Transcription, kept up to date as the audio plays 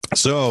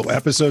So,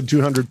 episode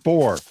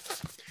 204.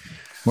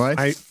 What?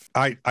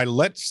 I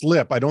let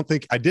slip. I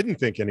didn't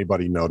think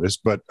anybody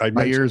noticed, but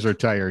My ears are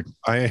tired.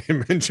 I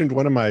mentioned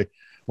one of my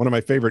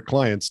favorite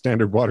clients,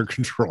 Standard Water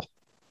Control.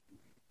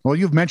 Well,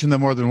 you've mentioned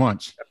them more than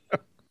once.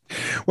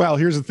 Well,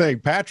 here's the thing.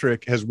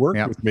 Patrick has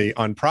worked with me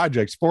on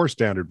projects for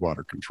Standard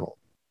Water Control.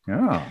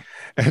 Oh.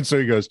 And so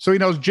he goes, so he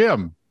knows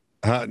Jim.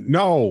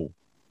 No.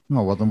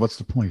 Oh, well, then what's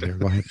the point there?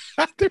 Go ahead.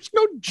 There's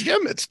no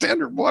Jim at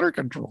Standard Water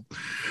Control.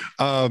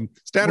 Where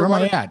am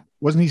I at?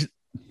 Wasn't he?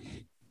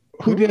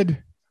 What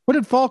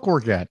did Falk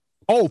work at?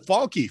 Oh,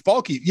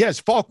 Falky. Yes,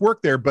 Falk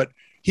worked there, but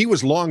he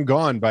was long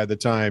gone by the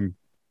time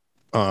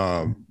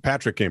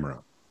Patrick came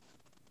around.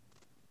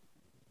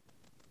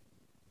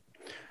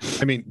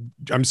 I mean,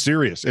 I'm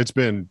serious. It's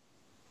been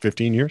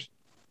 15 years.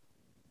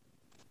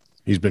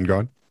 He's been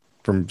gone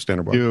from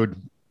Standard Water.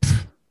 Dude.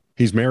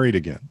 He's married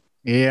again.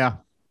 Yeah.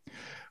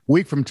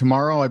 Week from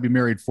tomorrow, I'd be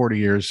married 40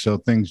 years, so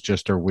things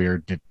just are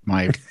weird.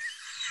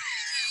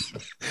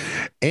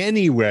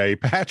 Anyway,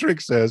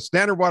 Patrick says,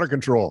 Standard Water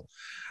Control.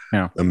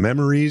 Yeah. The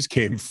memories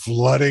came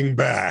flooding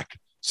back.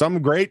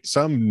 Some great,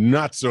 some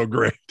not so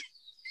great.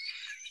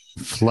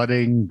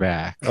 Flooding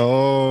back.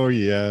 Oh,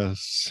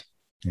 yes.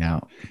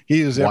 Yeah.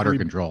 He is water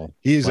control.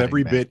 He is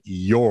every bit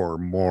your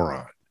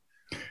moron.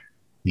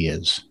 He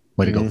is.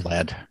 Way to go,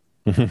 lad.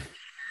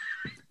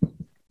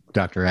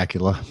 Dr.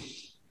 Acula.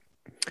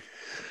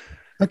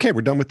 Okay,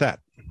 we're done with that.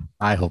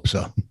 I hope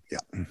so.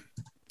 Yeah.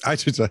 I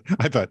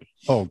thought,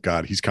 oh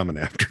God, he's coming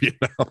after you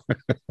now.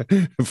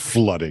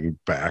 Flooding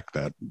back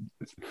that.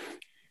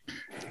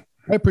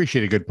 I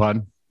appreciate a good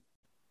pun.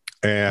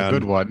 And a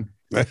good one.